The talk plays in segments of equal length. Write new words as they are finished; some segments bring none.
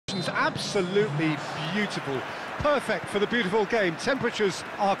conditions absolutely beautiful. Perfect for the beautiful game. Temperatures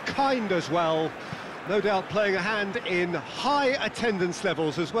are kind as well. No doubt playing a hand in high attendance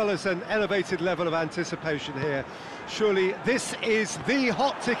levels as well as an elevated level of anticipation here. Surely this is the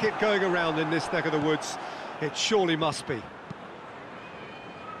hot ticket going around in this neck of the woods. It surely must be.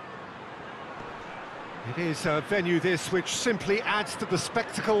 It is a venue this which simply adds to the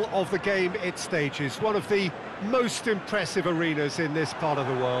spectacle of the game it stages. One of the most impressive arenas in this part of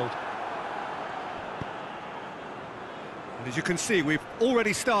the world. And as you can see, we've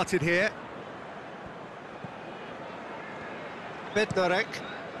already started here. Bednarek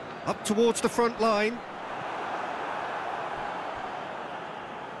up towards the front line.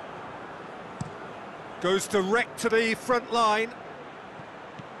 Goes direct to the front line.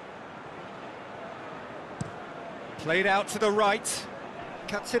 Played out to the right.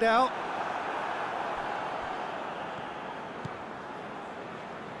 Cuts it out.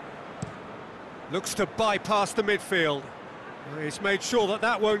 Looks to bypass the midfield. He's made sure that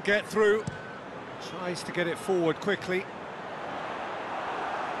that won't get through. Tries to get it forward quickly.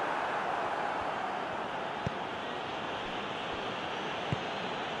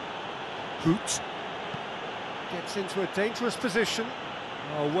 Hoot. Gets into a dangerous position.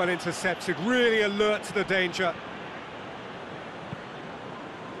 Oh, well intercepted, really alert to the danger.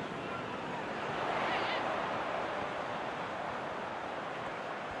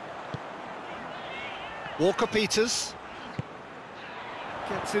 Walker-Peters.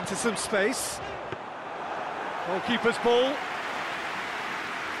 Gets into some space. Goalkeeper's ball.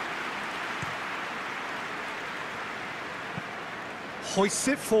 Hoists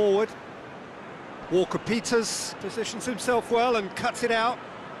it forward. Walker-Peters positions himself well and cuts it out.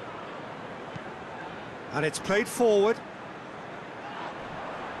 And it's played forward.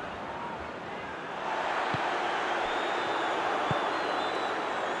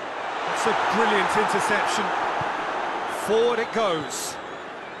 It's a brilliant interception. Forward it goes.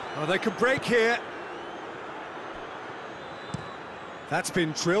 Oh, they can break here. That's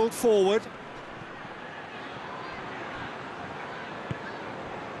been drilled forward.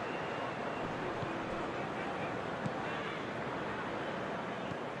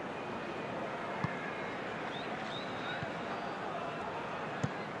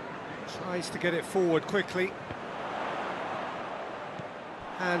 Tries to get it forward quickly.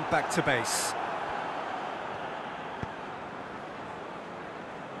 And back to base.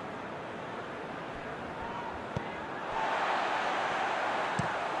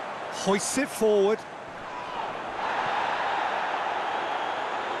 Hoists it forward.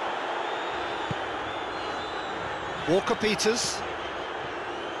 Walker-Peters.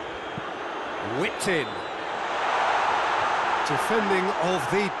 Whipped in. Defending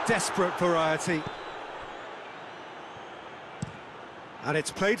of the desperate variety. And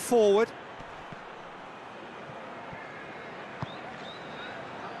it's played forward.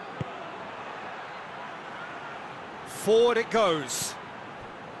 Forward it goes.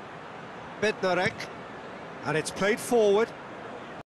 Bednarek. And it's played forward.